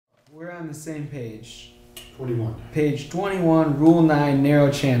We're on the same page. 21. Page 21, Rule 9,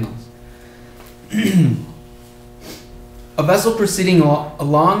 narrow channels. A vessel proceeding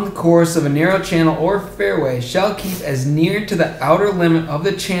along the course of a narrow channel or fairway shall keep as near to the outer limit of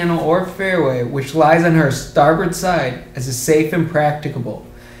the channel or fairway which lies on her starboard side as is safe and practicable.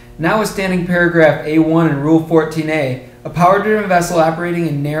 Notwithstanding paragraph A1 in Rule 14a, a power-driven vessel operating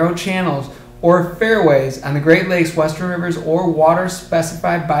in narrow channels or fairways on the Great Lakes, Western Rivers, or waters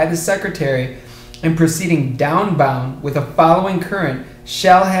specified by the Secretary and proceeding downbound with a following current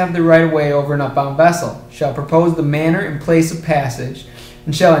shall have the right of way over an upbound vessel, shall propose the manner and place of passage,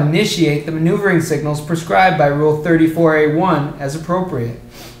 and shall initiate the maneuvering signals prescribed by Rule 34A1 as appropriate.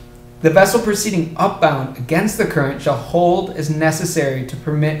 The vessel proceeding upbound against the current shall hold as necessary to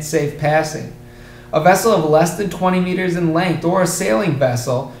permit safe passing. A vessel of less than 20 meters in length or a sailing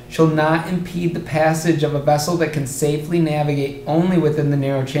vessel shall not impede the passage of a vessel that can safely navigate only within the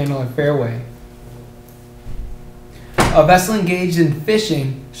narrow channel or fairway. A vessel engaged in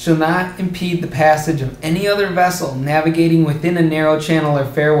fishing shall not impede the passage of any other vessel navigating within a narrow channel or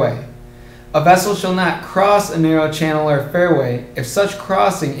fairway. A vessel shall not cross a narrow channel or fairway if such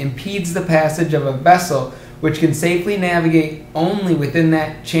crossing impedes the passage of a vessel which can safely navigate only within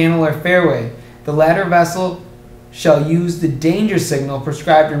that channel or fairway. The latter vessel shall use the danger signal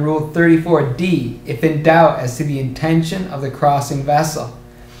prescribed in Rule 34D if in doubt as to the intention of the crossing vessel.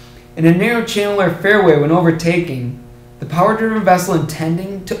 In a narrow channel or fairway when overtaking, the power-driven vessel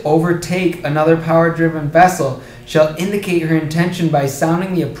intending to overtake another power-driven vessel shall indicate her intention by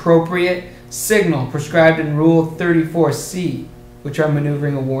sounding the appropriate signal prescribed in Rule 34C, which are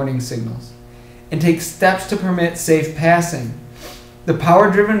maneuvering and warning signals, and take steps to permit safe passing. The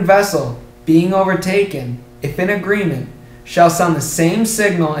power-driven vessel, being overtaken, if in agreement, shall sound the same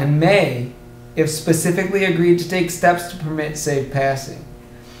signal and may, if specifically agreed to take steps to permit safe passing.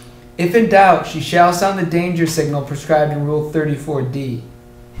 If in doubt, she shall sound the danger signal prescribed in Rule 34D.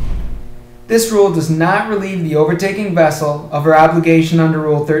 This rule does not relieve the overtaking vessel of her obligation under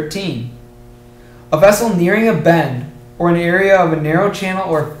Rule 13. A vessel nearing a bend or an area of a narrow channel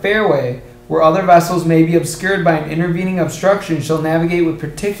or fairway where other vessels may be obscured by an intervening obstruction shall navigate with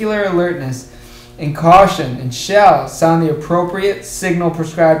particular alertness and caution and shall sound the appropriate signal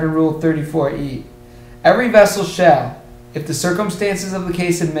prescribed in Rule 34E. Every vessel shall, if the circumstances of the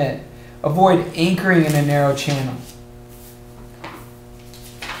case admit, avoid anchoring in a narrow channel.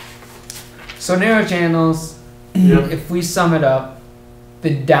 So narrow channels, if we sum it up,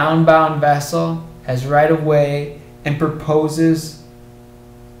 the downbound vessel has right of way and proposes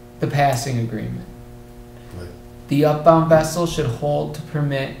the passing agreement. Right. The upbound vessel should hold to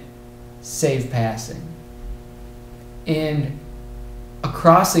permit safe passing. And a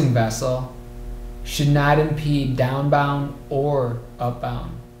crossing vessel should not impede downbound or upbound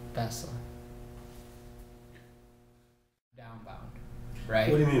vessel. Downbound,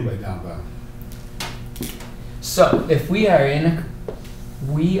 right? What do you mean by downbound? So if we are in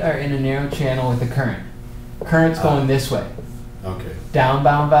a narrow channel with a current. Current's going this way. Okay.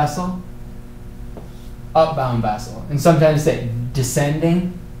 Downbound vessel, upbound vessel, and sometimes say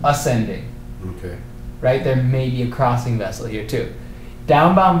descending, ascending. Okay. Right? There may be a crossing vessel here too.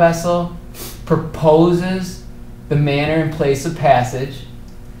 Downbound vessel proposes the manner and place of passage,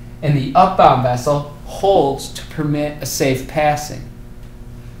 and the upbound vessel holds to permit a safe passing.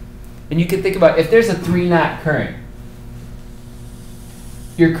 And you can think about if there's a 3-knot current,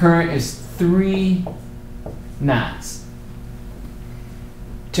 your current is 3 knots.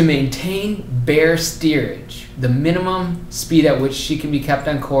 To maintain bare steerage, the minimum speed at which she can be kept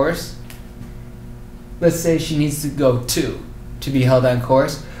on course, let's say she needs to go 2 to be held on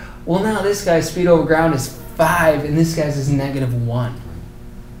course. Well, now this guy's speed over ground is 5 and this guy's is -1.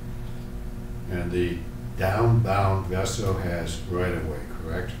 And the downbound vessel has right of way,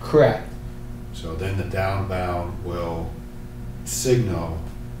 correct? Correct. So then the downbound will signal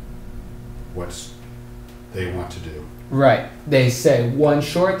what they want to do. Right. They say 1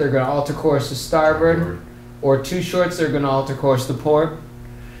 short, they're going to alter course to starboard, or 2 shorts, they're going to alter course to port.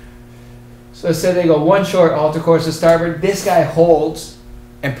 So say they go 1 short, alter course to starboard. This guy holds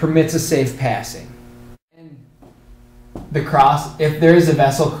and permits a safe passing. And if there is a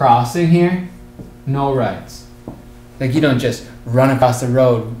vessel crossing here, no rights. Like you don't just run across the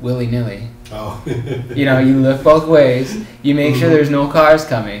road willy-nilly. Oh. You know, you look both ways, you make sure there's no cars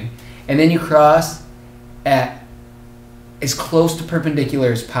coming, and then you cross at as close to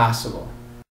perpendicular as possible.